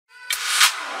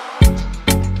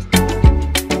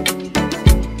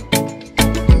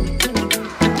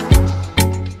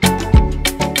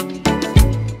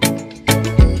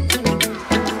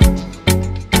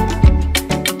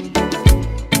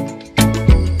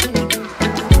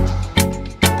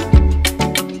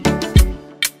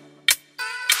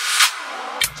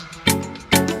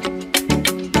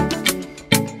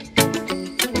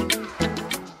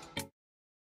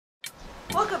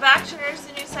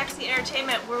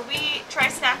where we try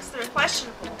snacks that are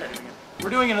questionable. We're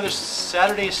doing another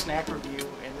Saturday snack review,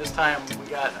 and this time we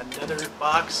got another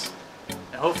box, and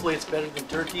hopefully it's better than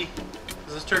turkey,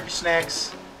 because those turkey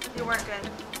snacks, They weren't good.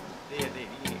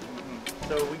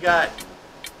 So we got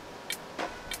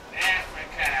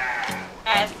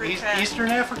Africa. Eastern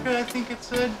Africa, I think it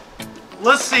said.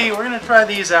 Let's see, we're gonna try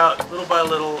these out little by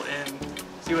little and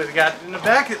see what we got. In the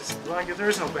back, there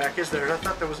is no back, is there? I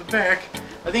thought there was a back.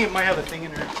 I think it might have a thing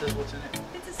in there that says what's in it.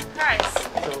 It's a surprise.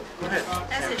 So go ahead.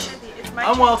 As it should be. It's my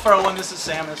I'm turn. Wildfire One. This is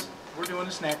Sammus. We're doing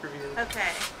a snack review. Okay.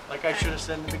 Like I should have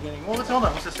said in the beginning. Well, hold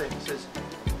on. What's it say? It says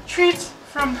treats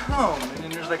from home, and then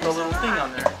there's like a little thing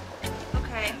on there.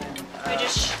 Okay.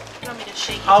 You want me to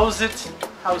shake it? How's it?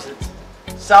 How's it?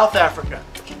 South Africa.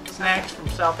 Snacks from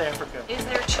South Africa. Is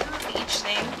there 2 of each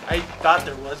thing? I thought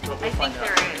there was, but we'll I find think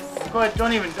out. there is. Go ahead.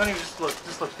 Don't even just look.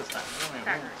 Just look this time.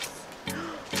 Crackers.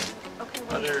 Okay,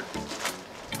 Are wait. there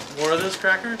more of those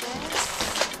crackers?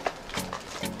 This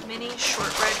mini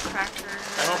shortbread crackers.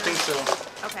 I don't think so.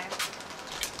 Okay.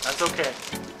 That's okay.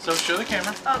 So show the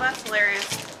camera. Oh, that's hilarious.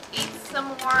 Eat some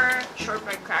more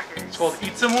shortbread crackers. It's called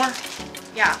Eat Some More.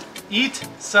 Yeah. Eat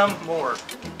some more.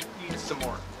 Eat some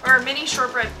more. Or mini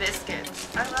shortbread biscuits.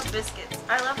 I love biscuits.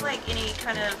 I love like any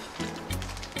kind of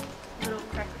little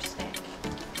cracker snack.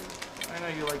 I know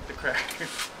you like the cracker.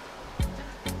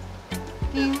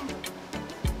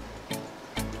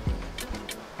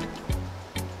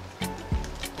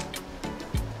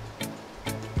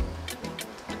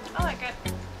 I like it.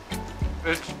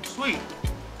 It's sweet.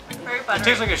 It's very It buttery.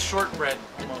 tastes like a shortbread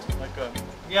almost. Like a,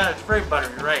 yeah, it's very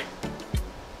buttery, you're right.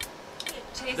 It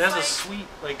tastes It has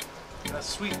like, a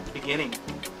sweet beginning.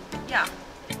 yeah,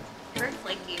 very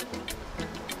flaky.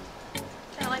 Kind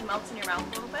of like melts in your mouth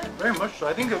a little bit. Very much so.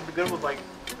 I think it would be good with like,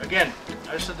 again,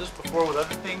 I said this before with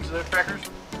other things, other crackers,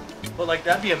 but like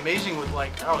that'd be amazing with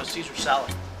like, I don't know, Caesar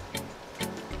salad.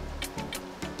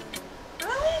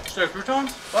 Really? So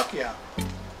croutons? Fuck yeah.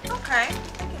 Okay, I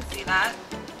can see that.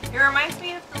 It reminds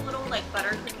me of the little like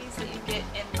butter cookies that you get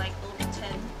in like the little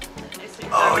tin. That is at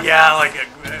your Oh grandma's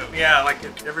yeah, house. like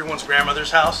at everyone's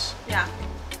grandmother's house. Yeah.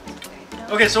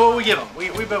 Okay, so what we give them? We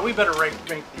better rank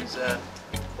these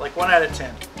like 1 out of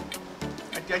 10.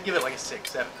 I'd give it like a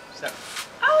 6, 7.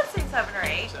 I would say 7 or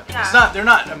 8. 7. Yeah. They're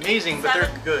not amazing, but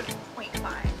they're good.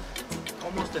 0.5.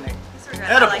 Almost an 8. These are good.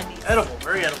 Edible, I like these. edible,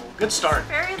 very edible. Good start.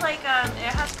 Very like it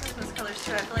has Christmas colors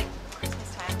too. I feel like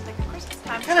Christmas time, like a Christmas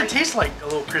time. Kind of tree. tastes like a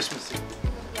little Christmassy.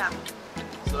 Yeah.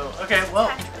 So okay, well,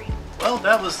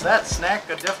 that was that snack.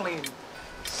 Definitely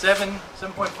 7,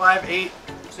 7.5, 8,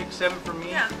 6, 7 for me.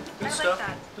 Yeah, Good I stuff. like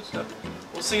that. Good stuff.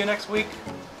 We'll see you next week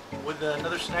with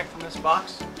another snack from this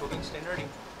box. Till then, stay nerdy.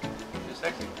 Stay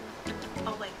sexy.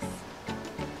 Always.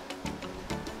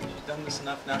 She's done this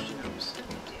enough. Now she knows. You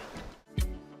do.